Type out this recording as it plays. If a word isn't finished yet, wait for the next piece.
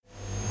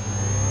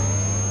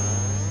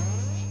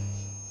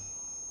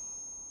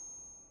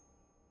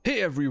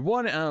Hey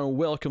everyone, and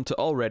welcome to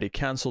Already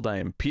Cancelled. I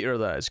am Peter,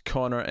 that is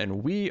Connor,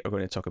 and we are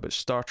going to talk about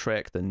Star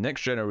Trek The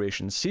Next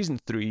Generation Season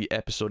 3,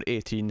 Episode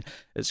 18.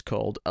 It's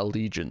called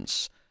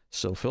Allegiance.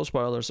 So, full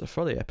spoilers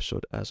for the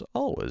episode as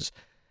always.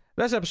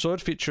 This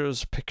episode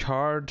features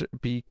Picard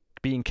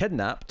being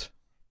kidnapped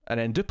and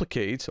then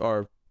duplicated,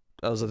 or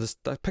as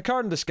a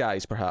Picard in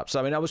disguise, perhaps.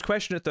 I mean, I was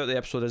questioning throughout the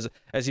episode,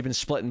 has he been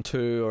split in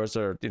two, or is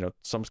there,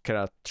 some kind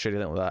of shady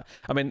thing like that?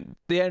 I mean,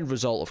 the end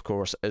result, of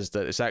course, is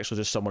that it's actually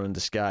just someone in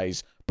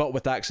disguise, but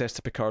with access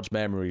to Picard's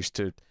memories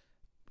to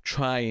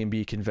try and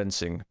be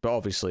convincing, but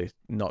obviously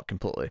not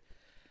completely.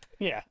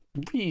 Yeah,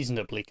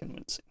 reasonably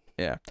convincing.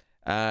 Yeah.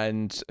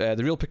 And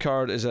the real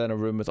Picard is in a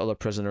room with other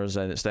prisoners,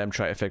 and it's them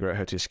trying to figure out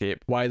how to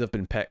escape, why they've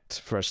been picked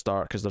for a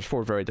start, because there's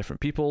 4 very different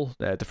people,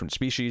 different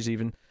species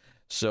even.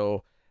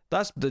 So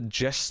that's the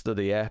gist of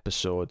the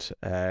episode.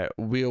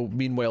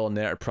 Meanwhile, on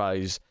the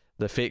Enterprise,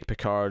 the fake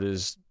Picard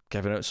is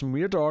giving out some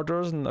weird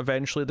orders, and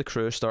eventually the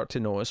crew start to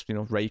notice,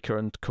 Riker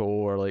and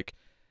co are like,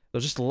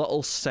 there's just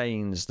little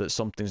signs that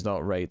something's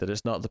not right, that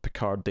it's not the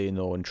Picard they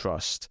know and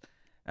trust.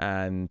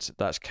 And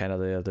that's kind of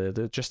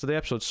the gist of the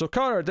episode. So,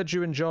 Connor, did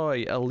you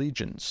enjoy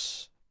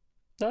Allegiance?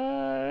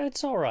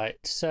 It's alright.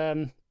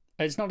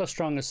 It's not as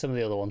strong as some of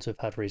the other ones we've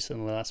had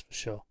recently, that's for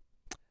sure.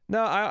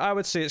 No, I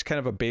would say it's kind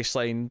of a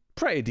baseline,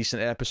 pretty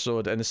decent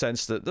episode in the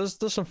sense that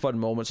there's some fun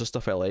moments and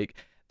stuff I like.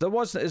 There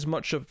wasn't as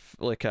much of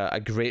like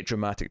a great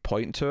dramatic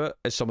point to it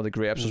as some of the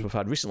great episodes we've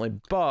had recently,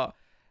 but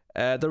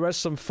there is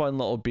some fun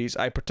little beats.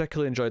 I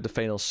particularly enjoyed the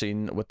final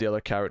scene with the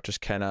other characters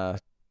kind of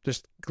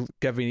just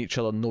giving each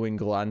other knowing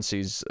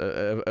glances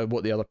at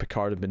what the other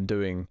Picard had been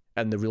doing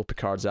in the real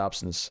Picard's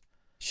absence.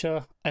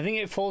 Sure. I think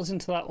it falls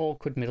into that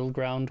awkward middle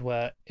ground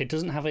where it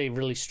doesn't have a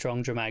really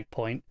strong dramatic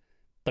point,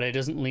 but it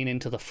doesn't lean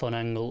into the fun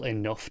angle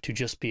enough to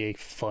just be a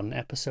fun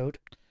episode.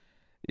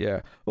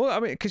 Yeah. Well, I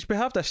mean, because we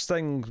have this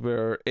thing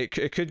where it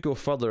could go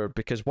further,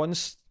 because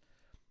once...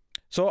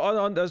 So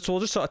so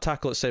we'll just sort of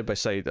tackle it side by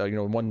side,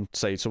 one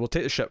side. So we'll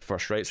take the ship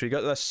first, right? So you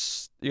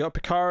got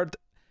Picard,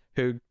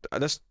 who,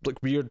 this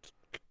like weird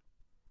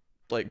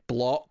like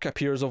block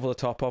appears over the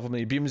top of him, and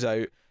he beams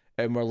out,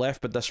 and we're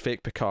left with this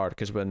fake Picard,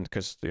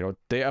 because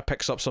Data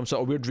picks up some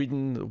sort of weird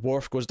reading.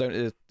 Worf goes down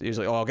to, he's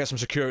like, I'll get some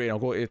security and I'll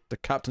go to the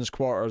captain's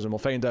quarters and we'll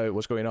find out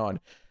what's going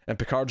on, and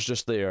Picard's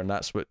just there, and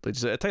that's what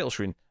leads to a title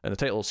screen and the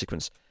title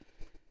sequence.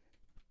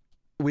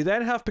 We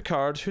then have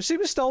Picard, who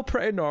seems still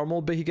pretty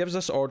normal, but he gives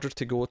us order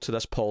to go to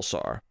this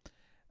pulsar,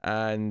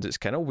 and it's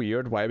kind of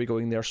weird. Why are we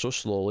going there so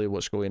slowly?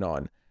 What's going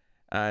on?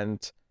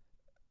 And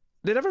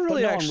they never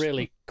really one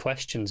really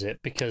questions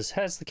it, because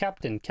here's the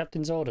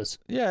captain's orders.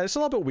 Yeah, it's a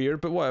little bit weird,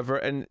 but whatever.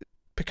 And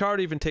Picard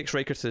even takes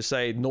Riker to the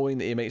side, knowing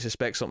that he might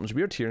suspect something's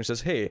weird here, and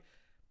says, hey,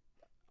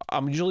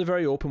 I'm usually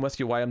very open with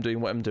you why I'm doing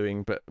what I'm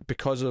doing, but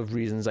because of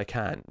reasons I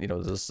can't.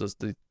 There's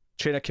the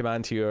chain of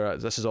command here,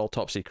 this is all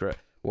top secret,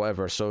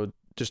 whatever, so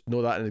just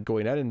know that and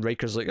going in. And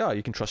Riker's like,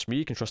 you can trust me,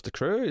 you can trust the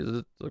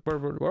crew,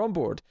 we're on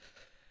board.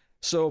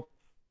 So,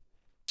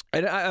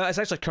 and it's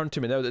actually occurred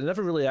to me now that it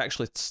never really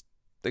actually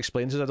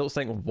explains it, I don't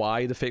think,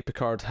 why the fake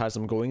Picard has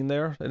them going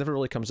there. It never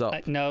really comes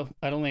up. No,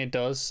 I don't think it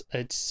does.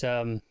 It's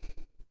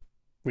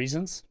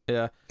reasons.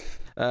 Yeah.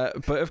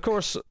 But of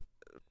course,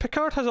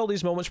 Picard has all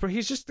these moments where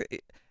he's just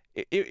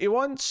he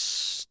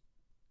wants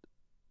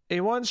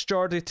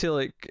Geordi to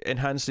like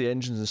enhance the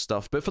engines and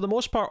stuff, but for the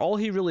most part all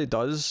he really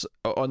does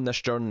on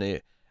this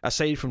journey,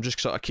 aside from just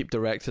sort of keep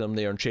directing them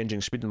there and changing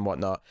speed and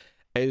whatnot,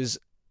 is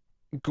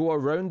go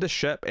around the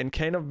ship and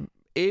kind of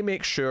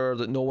make sure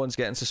that no one's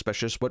getting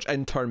suspicious, which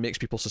in turn makes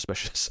people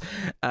suspicious,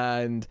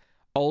 and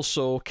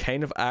also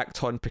kind of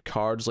act on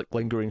Picard's like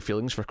lingering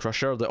feelings for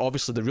Crusher that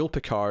obviously the real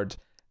Picard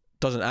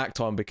doesn't act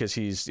on, because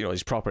he's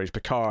he's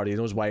Picard, he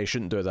knows why he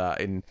shouldn't do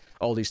that and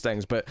all these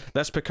things. But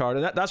this Picard,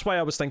 and that's why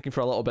I was thinking for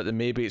a little bit that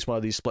maybe it's one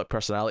of these split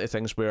personality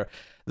things where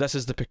this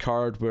is the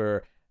Picard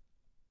where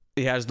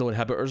he has no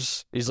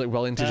inhibitors, he's like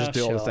willing to just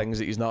do all the things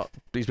that he's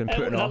been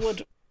putting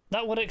off.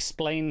 That would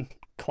explain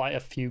quite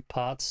a few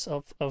parts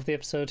of the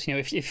episode.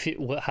 If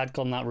it had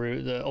gone that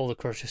route, all the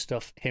Crusher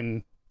stuff,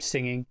 him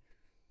singing.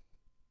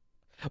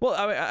 Well,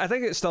 I mean, I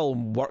think it still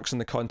works in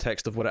the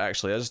context of what it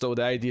actually is, though.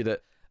 The idea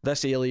that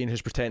this alien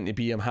who's pretending to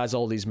be him has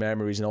all these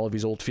memories and all of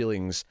his old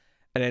feelings,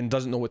 and then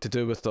doesn't know what to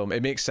do with them.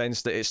 It makes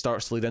sense that it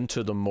starts to lead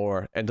into them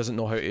more and doesn't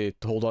know how to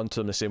hold on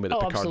to them the same way that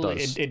Picard absolutely.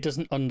 does. It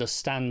doesn't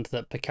understand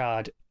that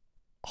Picard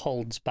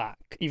holds back.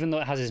 Even though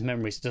it has his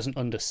memories, it doesn't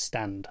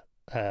understand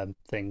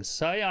things.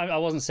 So I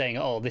wasn't saying,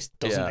 this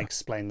doesn't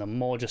explain them.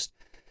 More just,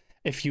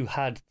 if you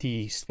had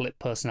the split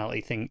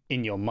personality thing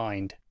in your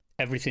mind,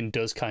 everything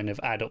does kind of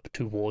add up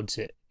towards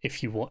it.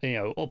 If you want,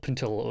 up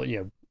until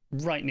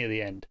right near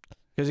the end.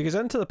 Because he goes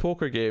into the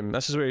poker game,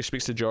 this is where he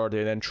speaks to Geordi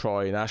and then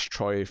Troy, and asks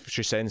Troy if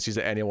she senses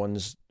that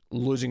anyone's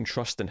losing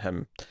trust in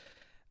him.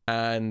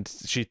 And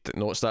she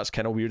notes that's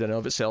kind of weird in and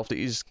of itself, that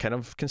he's kind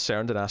of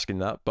concerned and asking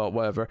that, but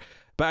whatever.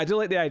 But I do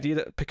like the idea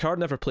that Picard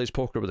never plays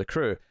poker with the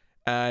crew,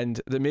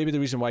 and that maybe the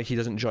reason why he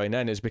doesn't join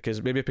in is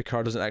because maybe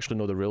Picard doesn't actually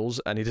know the rules,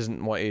 and he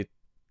doesn't want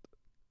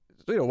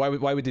to...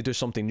 why would they do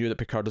something new that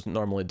Picard doesn't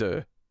normally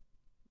do?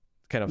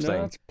 kind of No,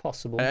 thing. that's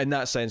possible. In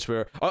that sense,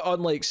 where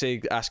unlike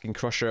say asking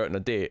Crusher out on a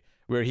date,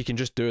 where he can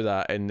just do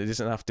that and he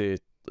doesn't have to.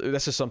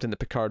 This is something that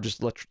Picard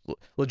just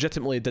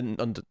legitimately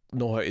didn't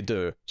know how to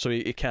do, so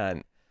he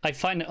can't. I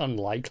find it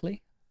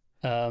unlikely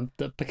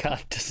that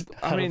Picard doesn't know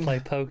how to play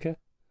poker.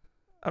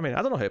 I mean,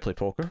 I don't know how to play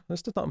poker.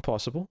 That's not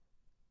impossible.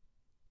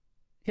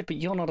 Yeah, but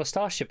you're not a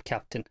starship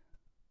captain.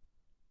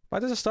 Why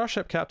does a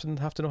starship captain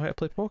have to know how to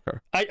play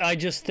poker? I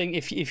just think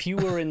if you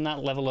were in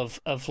that level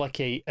of like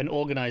an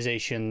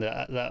organization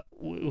that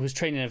was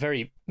trained in a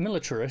very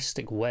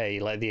militaristic way,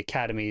 like the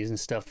academies and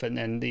stuff,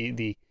 and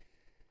the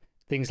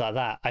things like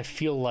that, I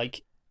feel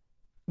like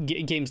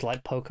games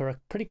like poker are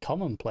pretty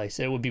commonplace.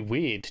 It would be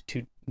weird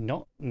to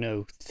not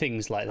know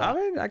things like that. I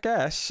mean, I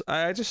guess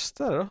I don't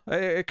know.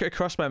 It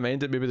crossed my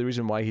mind that maybe the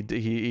reason why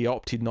he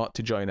opted not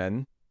to join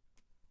in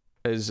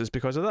is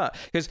because of that.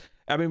 Because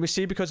I mean, we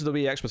see because of the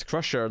way he acts with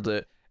Crusher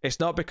that it's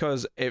not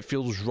because it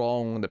feels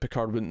wrong that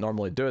Picard wouldn't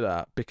normally do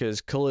that,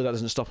 because clearly that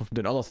doesn't stop him from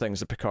doing other things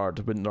that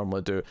Picard wouldn't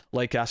normally do,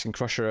 like asking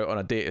Crusher out on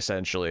a date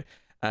essentially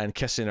and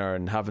kissing her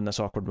and having this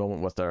awkward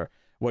moment with her,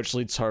 which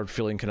leads her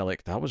feeling kind of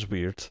like, that was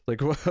weird.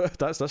 Like,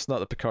 that's not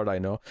the Picard I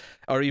know.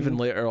 Or even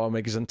later on, when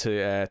he goes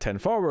into 10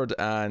 Forward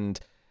and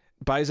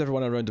buys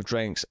everyone a round of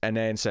drinks and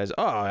then says,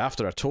 oh,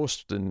 after a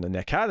toast in the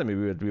Academy,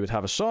 we would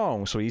have a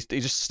song. So he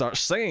just starts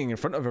singing in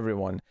front of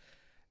everyone,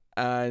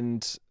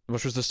 and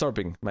which was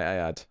disturbing, might I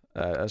add.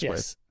 That's why I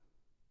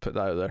put that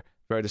out there.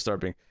 Very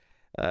disturbing.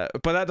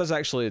 But that does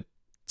actually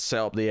set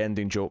up the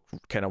ending joke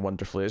kind of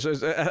wonderfully. So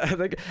I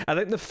think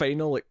the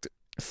final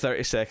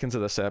 30 seconds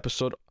of this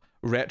episode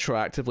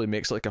retroactively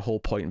makes like a whole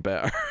point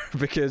better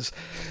because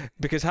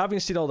having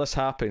seen all this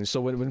happen, so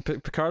when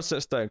Picard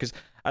sits down, because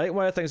I think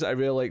one of the things that I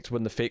really liked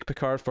when the fake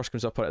Picard first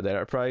comes up out of the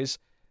Enterprise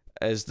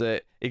is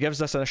that he gives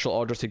this initial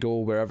order to go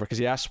wherever, because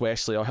he asks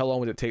Wesley, oh, how long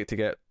would it take to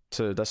get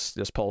to this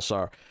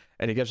pulsar,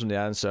 and he gives him the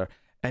answer,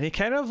 and he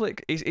kind of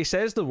like he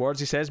says the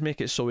words, he says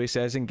make it so, he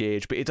says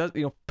engage, but he does,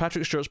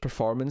 Patrick Stewart's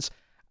performance,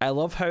 I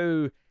love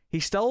how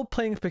he's still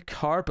playing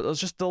Picard, but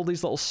there's just all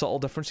these little subtle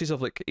differences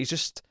of like, he's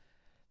just,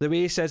 the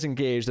way he says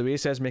engage, the way he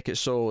says make it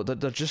so,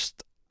 they're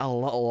just a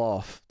little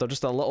off. They're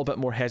just a little bit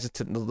more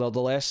hesitant. They're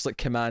less like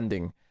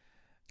commanding.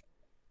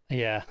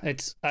 Yeah, I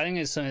think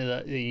it's something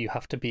that you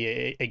have to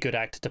be a good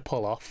actor to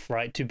pull off,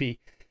 right? To be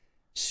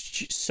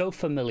so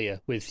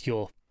familiar with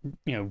your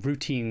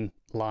routine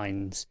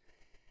lines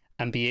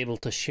and be able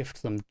to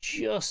shift them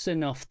just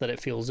enough that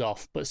it feels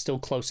off, but still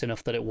close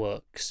enough that it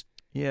works.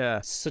 Yeah.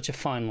 It's such a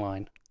fine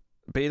line.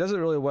 But he does it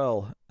really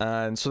well.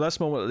 And so this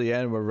moment at the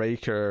end where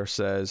Riker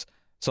says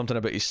something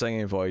about his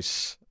singing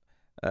voice,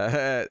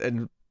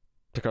 and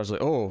Picard's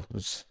like, oh,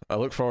 I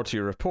look forward to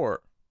your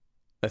report,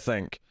 I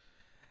think.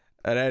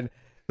 And then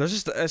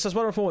it's this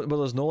wonderful moment where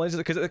there's no lines,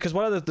 because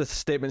one of the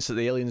statements that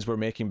the aliens were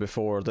making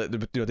before, that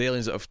the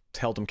aliens that have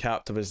held him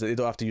captive, is that they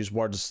don't have to use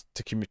words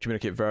to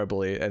communicate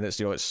verbally, and it's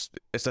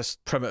it's this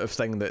primitive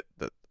thing that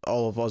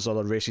all of us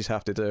other races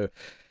have to do,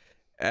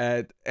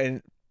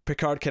 and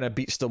Picard kind of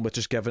beats them with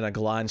just giving a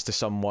glance to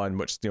someone,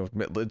 which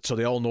so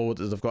they all know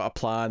that they've got a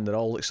plan. They're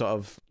all like sort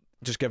of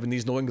just giving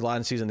these knowing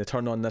glances, and they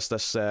turn on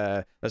this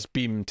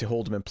beam to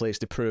hold them in place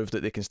to prove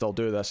that they can still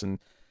do this, and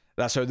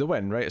that's how they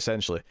win, right?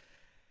 Essentially.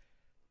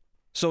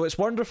 So it's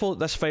wonderful that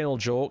this final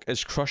joke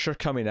is Crusher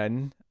coming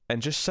in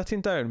and just sitting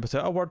down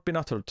without a word being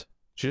uttered.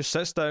 She just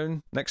sits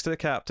down next to the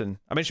captain.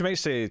 I mean, she might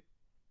say,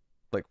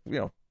 like,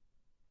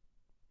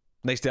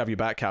 nice to have you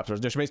back,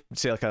 Captain. She might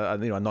say like a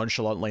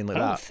nonchalant line like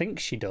that. I don't think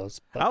she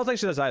does. But I don't think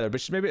she does either.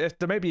 But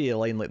there may be a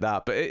line like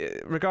that. But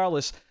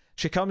regardless,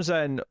 she comes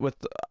in with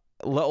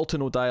little to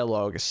no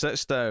dialogue,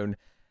 sits down,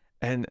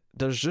 and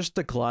there's just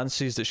the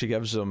glances that she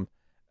gives him,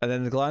 and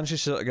then the glances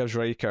she sort of gives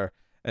Riker,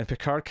 and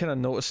Picard kind of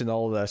noticing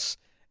all of this,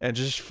 and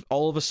just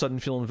all of a sudden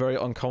feeling very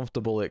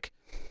uncomfortable, like,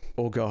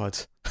 oh god,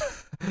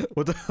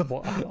 what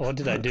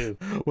did I do?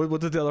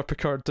 What did the other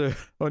Picard do?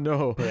 Oh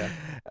no. Yeah.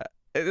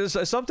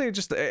 It's something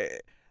just.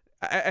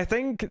 I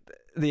think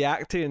the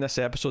acting in this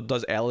episode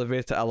does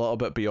elevate it a little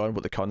bit beyond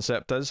what the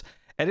concept is,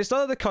 and it's not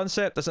that the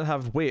concept doesn't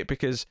have weight,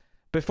 because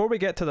before we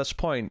get to this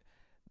point,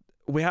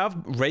 we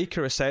have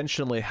Riker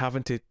essentially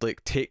having to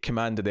like take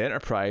command of the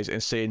Enterprise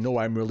and say, no,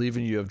 I'm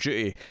relieving you of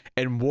duty,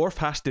 and Worf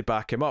has to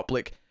back him up.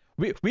 Like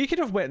we could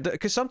have went,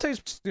 because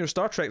sometimes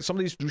Star Trek, some of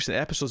these recent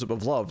episodes that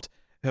we've loved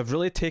have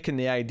really taken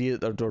the idea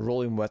that they're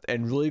rolling with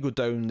and really go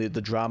down the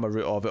drama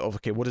route of it, of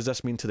okay, what does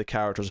this mean to the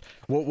characters,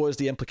 what was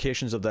the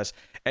implications of this,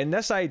 and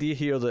this idea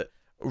here that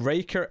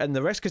Riker and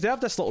the rest, because they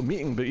have this little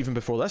meeting, but even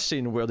before this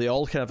scene, where they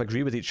all kind of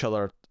agree with each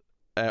other,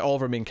 all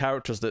of our main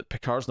characters, that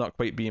Picard's not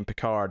quite being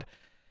Picard.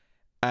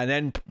 And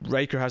then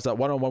Riker has that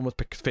one-on-one with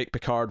fake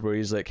Picard where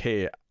he's like,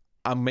 hey,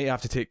 I might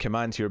have to take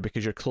command here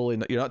because you're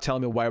not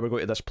telling me why we're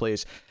going to this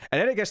place. And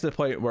then it gets to the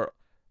point where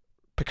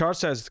Picard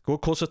says, go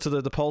closer to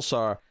the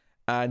pulsar,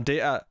 and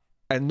Data,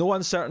 in no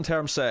uncertain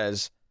terms,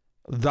 says,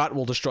 that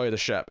will destroy the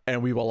ship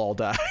and we will all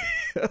die.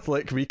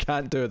 Like, we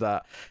can't do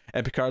that.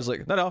 And Picard's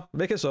like, no,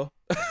 make it so.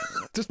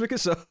 Just make it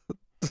so.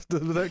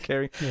 Without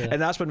caring. Yeah. And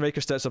that's when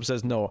Riker steps up and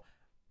says, no,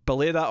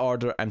 belay that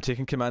order, I'm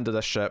taking command of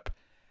this ship.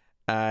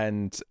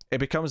 and it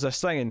becomes this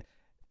thing. And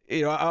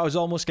I was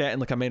almost getting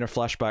like a minor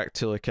flashback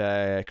to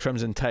like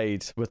Crimson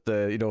Tide with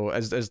the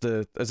as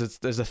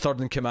the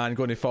third in command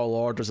going to follow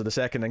orders of the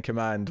second in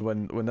command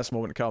when this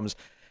moment comes,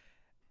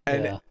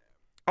 and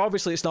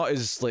obviously it's not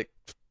as like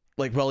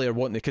Willie or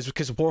wanting it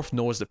because Worf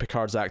knows that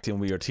Picard's acting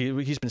weird.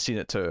 He's been seeing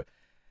it too.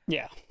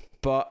 Yeah,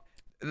 but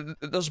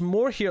there's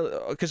more here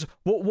because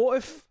what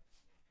if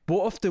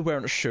they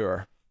weren't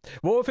sure?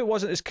 What if it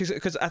wasn't?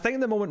 Because I think in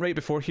the moment right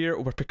before here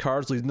where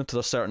Picard's leading them to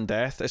their certain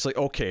death, it's like,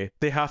 okay,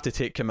 they have to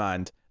take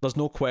command. There's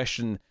no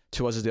question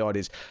to us as the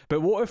audience.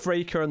 But what if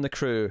Riker and the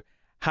crew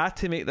had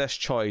to make this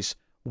choice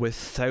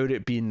without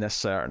it being this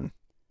certain?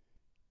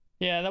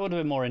 Yeah, that would have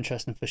been more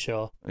interesting for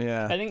sure.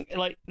 Yeah. I think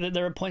like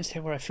there are points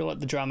here where I feel like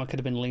the drama could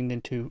have been leaned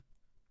into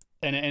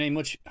in a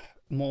much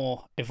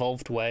more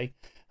evolved way.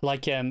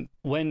 Like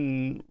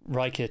when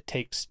Riker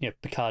takes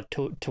Picard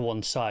to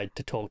one side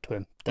to talk to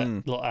him,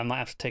 that look, I might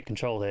have to take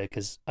control here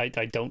because I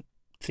don't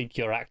think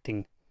you're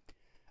acting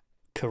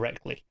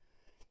correctly.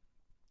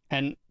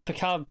 And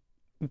Picard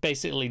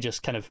basically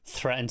just kind of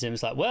threatens him.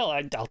 It's like, well,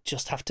 I'll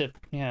just have to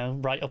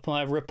write up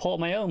my report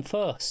my own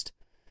first,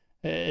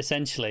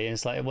 essentially. And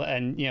it's like, well,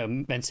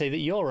 and say that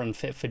you're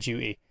unfit for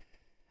duty,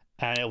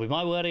 and it'll be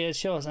my word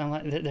against yours. And I'm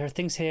like, there are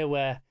things here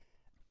where,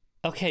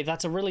 okay,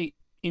 that's a really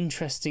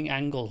interesting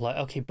angle, like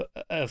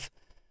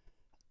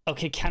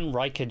can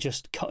Riker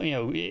just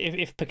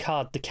if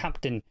Picard the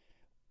captain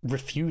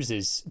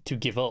refuses to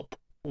give up,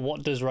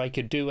 what does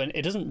Riker do? And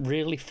it doesn't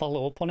really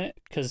follow up on it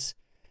because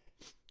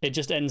it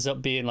just ends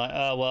up being like,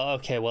 oh well,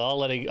 okay, well I'll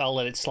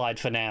let it slide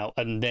for now,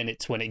 and then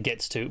it's when it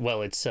gets to,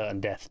 well, it's certain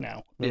death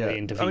now. Yeah,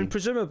 I mean,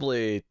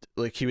 presumably,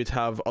 like he would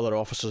have other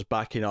officers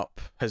backing up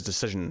his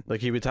decision.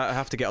 Like he would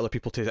have to get other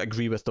people to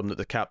agree with them that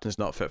the captain's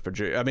not fit for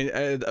duty. I mean,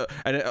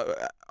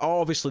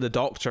 obviously the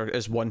Doctor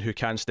is one who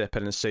can step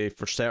in and say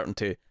for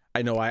certainty,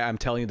 I know I'm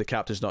telling you the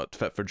captain's not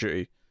fit for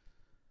duty.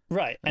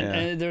 Right,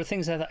 and there are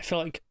things there that I feel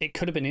like it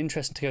could have been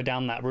interesting to go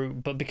down that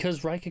route, but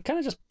because Riker kind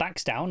of just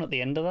backs down at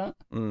the end of that.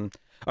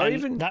 Or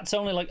even that's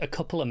only like a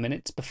couple of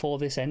minutes before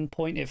this end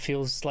point, it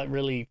feels like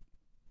really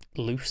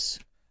loose.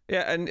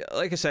 Yeah, and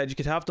like I said, you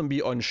could have them be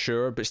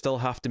unsure, but still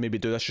have to maybe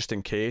do this just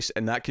in case,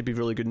 and that could be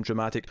really good and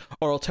dramatic.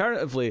 Or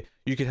alternatively,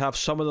 you could have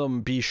some of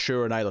them be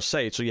sure on either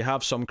side. So you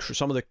have some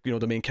of the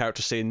the main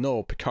characters saying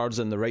no, Picard's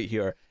in the right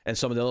here, and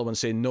some of the other ones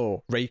saying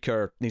no,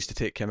 Riker needs to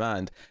take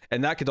command,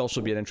 and that could also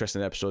be an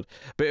interesting episode.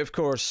 But of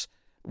course,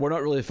 we're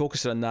not really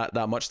focusing on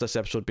that much this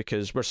episode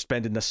because we're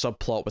spending this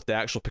subplot with the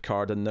actual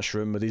Picard in this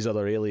room with these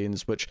other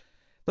aliens, which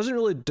doesn't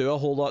really do a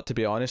whole lot, to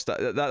be honest.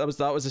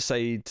 That was a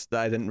side that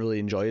I didn't really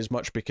enjoy as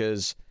much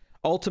because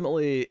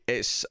ultimately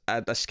it's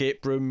an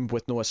escape room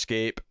with no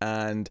escape,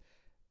 and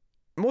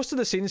most of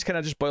the scenes kind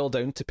of just boil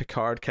down to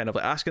Picard kind of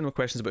like asking them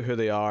questions about who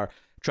they are,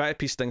 try to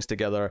piece things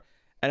together,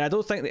 and I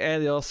don't think that any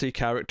of the other three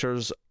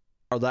characters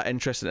are that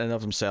interested in and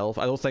of themselves.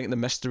 I don't think the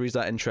mystery's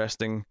that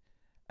interesting,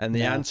 and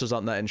the answers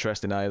aren't that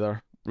interesting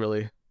either,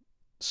 really.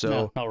 So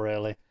no, not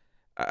really.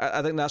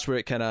 I think that's where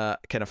it kind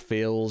of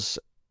fails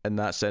in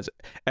that sense,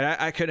 and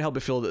I couldn't help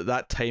but feel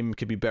that time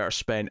could be better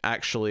spent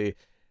actually.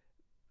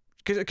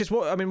 Because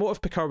what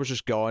if Picard was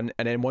just gone,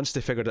 and then once they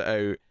figured it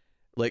out,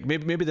 like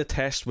maybe the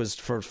test was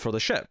for the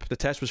ship. The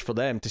test was for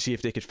them to see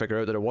if they could figure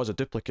out that it was a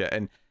duplicate,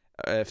 and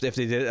if they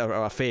did it or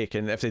a fake,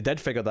 and if they did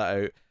figure that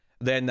out,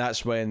 then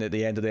that's when at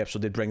the end of the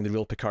episode they'd bring the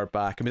real Picard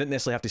back, and we didn't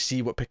necessarily have to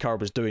see what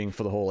Picard was doing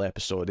for the whole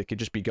episode. It could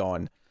just be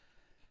gone.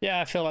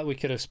 Yeah, I feel like we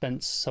could have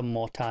spent some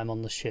more time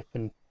on the ship,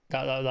 and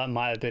that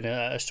might have been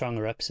a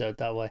stronger episode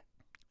that way.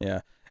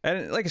 Yeah,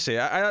 and like I say,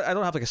 I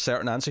don't have like a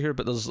certain answer here,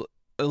 but there's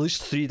at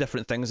least 3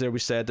 different things there we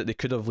said that they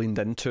could have leaned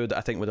into that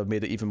I think would have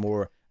made it even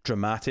more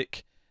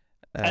dramatic.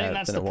 I think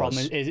that's the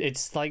problem.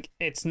 It's like,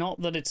 it's not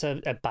that it's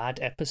a bad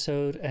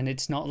episode, and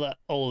it's not that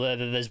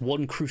there's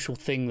one crucial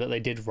thing that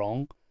they did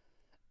wrong.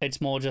 It's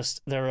more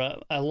just there are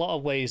a lot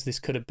of ways this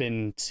could have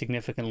been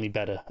significantly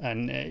better,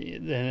 and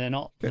they're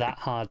not that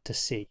hard to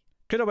see.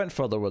 Could have went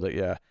further with it,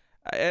 yeah.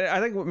 I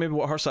think maybe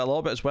what hurts that a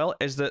little bit as well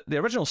is that the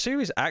original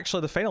series,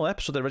 actually the final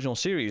episode of the original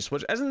series,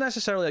 which isn't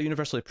necessarily a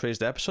universally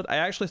praised episode, I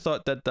actually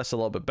thought did this a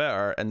little bit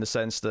better in the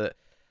sense that,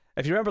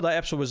 if you remember, that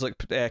episode was like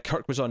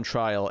Kirk was on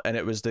trial, and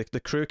it was the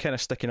crew kind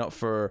of sticking up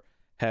for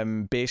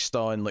him based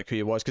on like who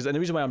he was. And the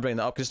reason why I'm bringing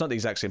that up, because it's not the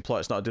exact same plot,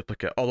 it's not a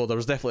duplicate, although there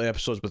was definitely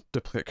episodes with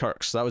duplicate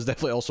Kirks, so that was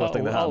definitely also a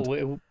thing that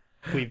happened.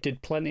 We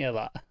did plenty of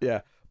that.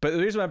 Yeah, but the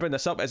reason why I bring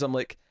this up is I'm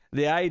like,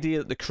 the idea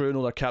that the crew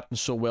know their captain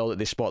so well that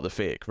they spot the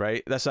fake,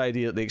 right? This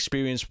idea that the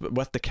experience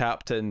with the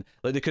captain,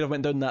 like they could have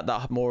went down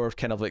that more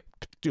kind of like,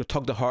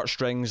 tug the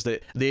heartstrings,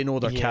 that they know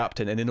their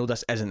captain and they know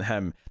this isn't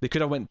him. They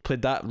could have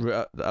played that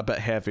route a bit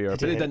heavier, but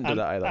they didn't do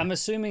that either. I'm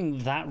assuming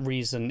that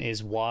reason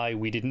is why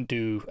we didn't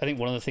do, I think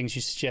one of the things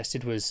you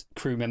suggested was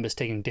crew members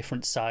taking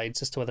different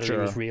sides as to whether he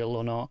was real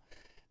or not.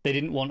 They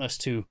didn't want us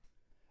to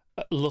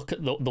look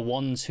at the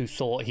ones who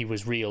thought he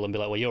was real and be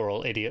like, well, you're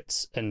all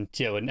idiots, and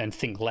and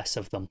think less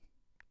of them.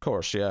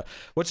 Course, yeah.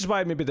 Which is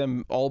why maybe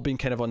them all being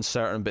kind of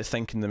uncertain but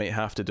thinking they might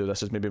have to do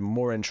this is maybe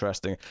more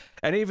interesting.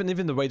 And even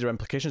the wider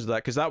implications of that,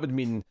 because that would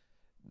mean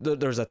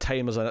there's a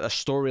time, there's a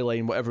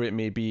storyline, whatever it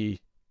may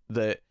be,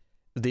 that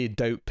they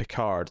doubt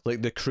Picard.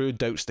 Like, the crew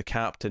doubts the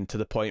captain to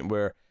the point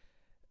where,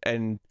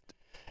 and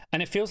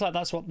it feels like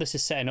that's what this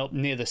is setting up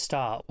near the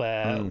start,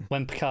 where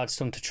when Picard's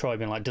talking to Troy,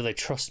 being like, "Do they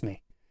trust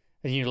me?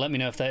 And you let me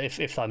know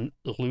if I'm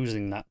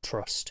losing that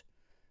trust."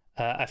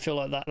 I feel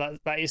like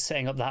that is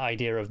setting up that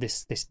idea of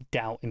this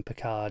doubt in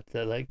Picard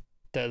that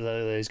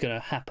is going to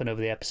happen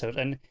over the episode,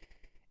 and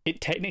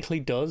it technically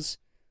does,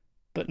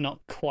 but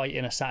not quite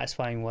in a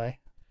satisfying way.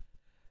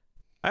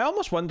 I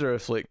almost wonder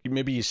if, like,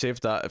 maybe you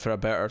saved that for a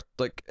better,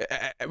 like,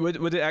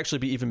 would it actually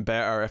be even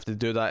better if they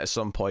do that at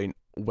some point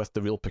with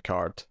the real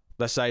Picard?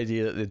 This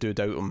idea that they do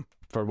doubt him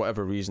for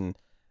whatever reason,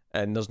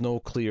 and there's no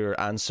clear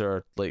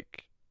answer,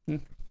 like,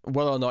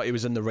 whether or not he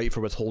was in the right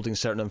for withholding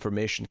certain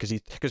information,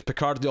 because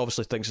Picard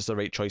obviously thinks it's the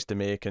right choice to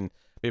make, and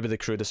maybe the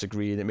crew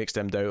disagree, and it makes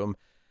them doubt him.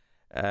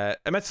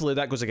 Admittedly,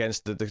 that goes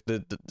against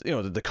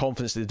the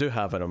confidence they do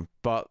have in him,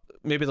 but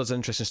maybe there's an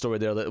interesting story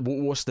there. That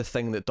what's the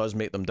thing that does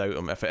make them doubt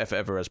him, if it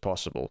ever is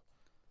possible?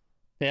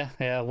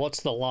 Yeah.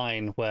 What's the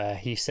line where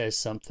he says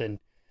something?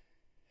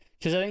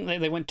 Because I think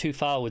they went too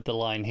far with the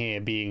line here,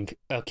 being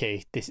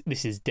okay.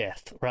 This is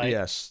death, right?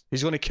 Yes,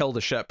 he's going to kill the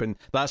ship, and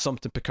that's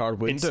something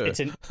Picard wouldn't do. It's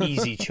an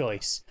easy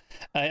choice.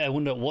 I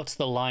wonder what's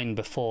the line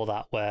before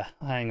that where,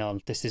 hang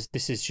on, this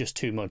is just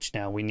too much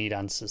now. We need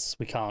answers.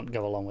 We can't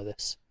go along with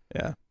this.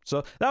 Yeah,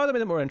 so that would have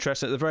made it more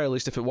interesting, at the very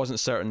least, if it wasn't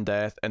certain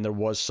death and there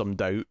was some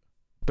doubt.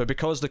 But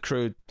because the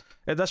crew,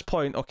 at this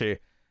point, okay,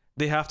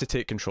 they have to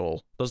take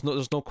control. There's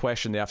no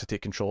question they have to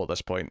take control at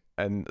this point,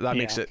 and that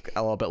makes it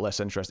a little bit less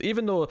interesting.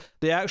 Even though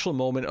the actual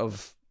moment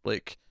of,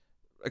 like,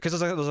 because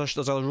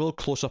there's a real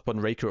close up on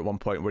Riker at one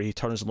point where he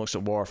turns and looks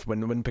at Worf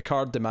when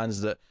Picard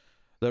demands that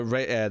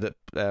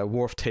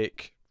Worf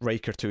take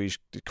Riker to his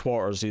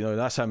quarters.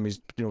 That's him.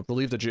 He's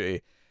relieved of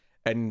duty.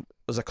 And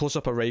there's a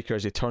close-up of Riker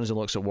as he turns and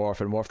looks at Worf,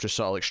 and Worf just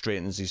sort of like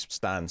straightens his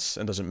stance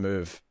and doesn't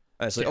move.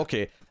 And it's like,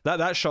 okay,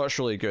 that shot's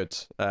really good.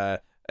 And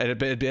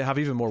it'd have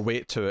even more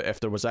weight to it if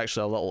there was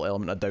actually a little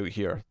element of doubt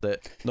here.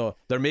 That, no,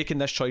 they're making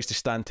this choice to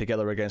stand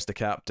together against the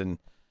captain.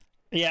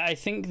 Yeah, I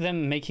think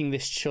them making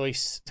this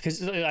choice,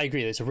 because I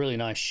agree, it's a really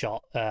nice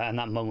shot, and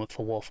that moment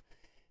for Worf.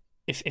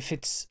 If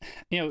it's,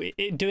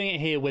 doing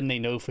it here when they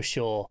know for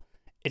sure,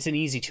 it's an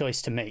easy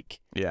choice to make.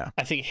 Yeah.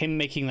 I think him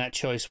making that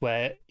choice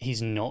where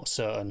he's not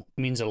certain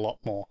means a lot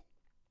more.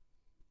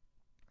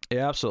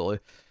 Yeah,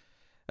 absolutely.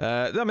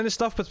 The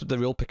stuff with the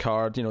real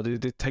Picard,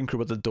 they tinker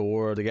with the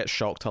door, they get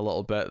shocked a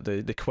little bit,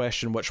 they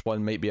question which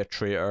one might be a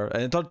traitor,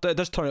 and it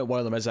does turn out one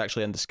of them is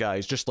actually in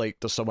disguise, just like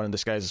there's someone in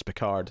disguise as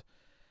Picard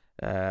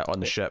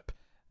on the ship.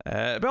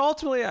 But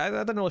ultimately, I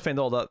didn't really find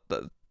all that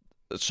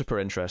super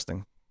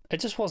interesting. It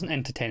just wasn't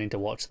entertaining to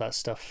watch that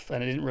stuff,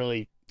 and it didn't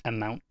really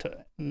amount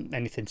to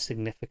anything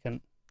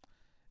significant.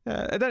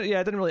 It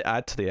didn't really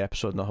add to the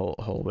episode in the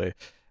whole way.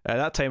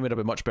 That time would have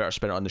been much better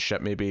spent on the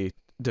ship, maybe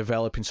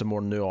developing some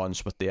more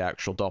nuance with the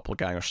actual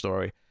doppelganger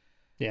story.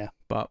 Yeah,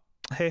 but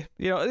hey,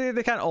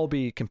 they can't all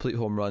be complete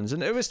home runs,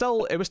 and it was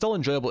still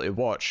enjoyable to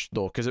watch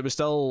though, because it was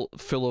still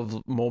full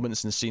of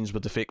moments and scenes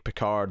with the fake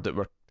Picard that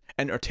were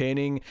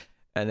entertaining,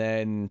 and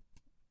then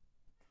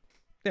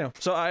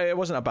so it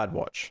wasn't a bad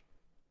watch.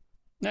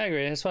 I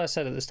agree. That's what I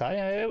said at the start.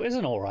 It was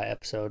an alright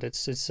episode.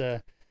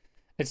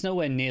 It's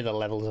nowhere near the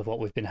levels of what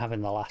we've been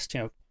having the last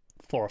 4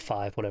 or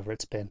 5, whatever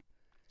it's been.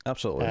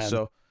 Absolutely.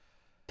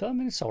 But I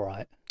mean, it's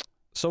alright.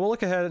 So we'll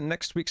look ahead at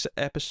next week's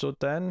episode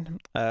then.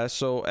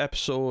 So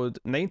episode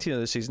 19 of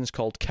the season is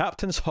called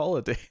Captain's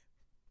Holiday.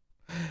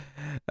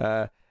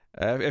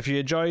 If you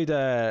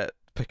enjoyed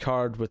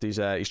Picard with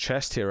his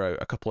chest hair out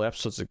a couple of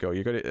episodes ago,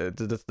 you got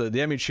the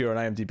image here on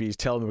IMDb is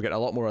telling me we're getting a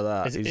lot more of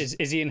that.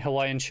 Is he in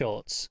Hawaiian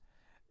shorts?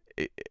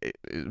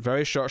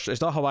 Very short.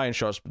 It's not Hawaiian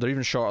shorts, but they're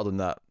even shorter than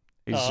that.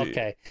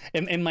 Okay.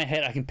 In my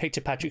head, I can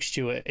picture Patrick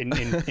Stewart in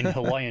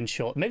Hawaiian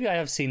shorts. Maybe I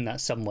have seen that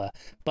somewhere,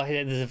 but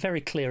there's a very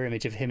clear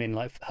image of him in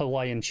like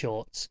Hawaiian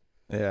shorts.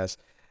 Yes.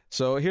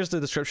 So here's the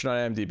description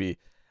on IMDb.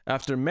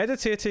 After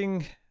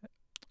meditating,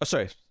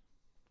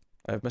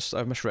 I've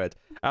misread.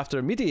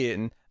 After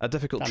mediating a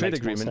difficult trade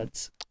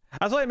agreement.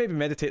 I thought he maybe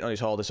meditating on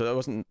his holiday, so that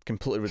wasn't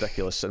completely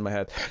ridiculous in my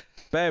head.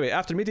 But anyway,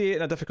 after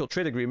mediating a difficult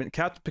trade agreement,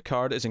 Captain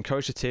Picard is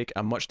encouraged to take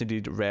a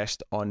much-needed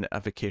rest on a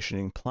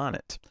vacationing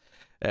planet,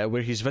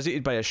 where he's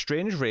visited by a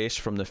strange race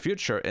from the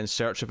future in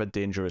search of a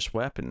dangerous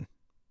weapon.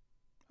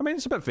 I mean,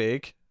 it's a bit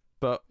vague,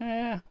 but...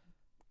 Yeah,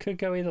 could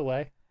go either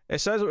way. It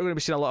says that we're going to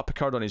be seeing a lot of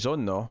Picard on his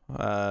own, though.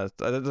 It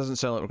doesn't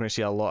sound like we're going to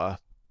see a lot of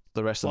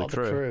the rest of the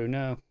crew. The crew,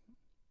 no.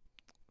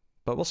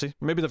 But we'll see.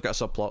 Maybe they've got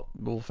a subplot.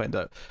 We'll find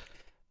out.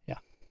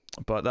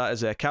 But that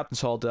is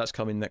Captain's Holiday. That's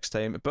coming next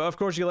time. But of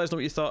course, you let us know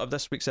what you thought of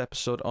this week's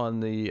episode in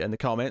the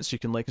comments. You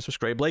can like and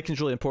subscribe. Liking is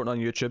really important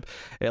on YouTube.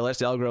 It lets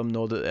the algorithm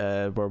know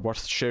that we're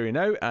worth sharing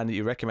out, and that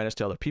you recommend us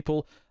to other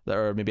people that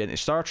are maybe into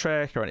Star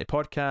Trek or into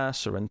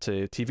podcasts or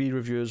into TV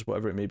reviews,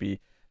 whatever it may be.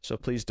 So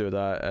please do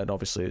that, and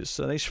obviously it's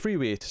a nice free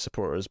way to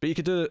support us. But you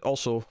could do it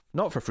also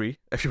not for free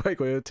if you want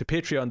to go to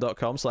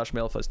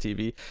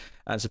patreon.com/MailFuzzTV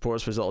and support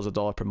us for as little as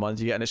 $1 per month.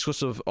 You get an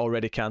exclusive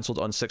already cancelled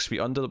on 6 Feet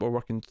Under that we're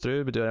working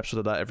through. We do an episode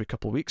of that every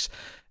couple of weeks,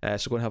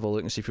 so go and have a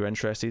look and see if you're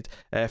interested.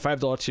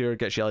 $5 tier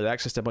gets you early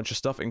access to a bunch of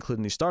stuff,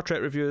 including these Star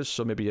Trek reviews,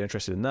 so maybe you're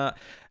interested in that.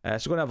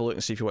 So go and have a look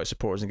and see if you want to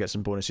support us and get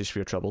some bonuses for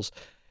your troubles.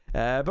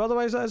 But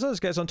otherwise, that is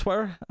us. Guys on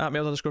Twitter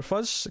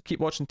 @mail_fuzz.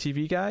 Keep watching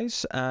TV,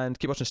 guys, and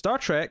keep watching Star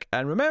Trek.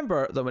 And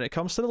remember that when it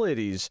comes to the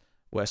ladies,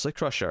 Wesley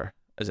Crusher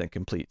is in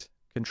complete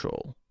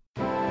control.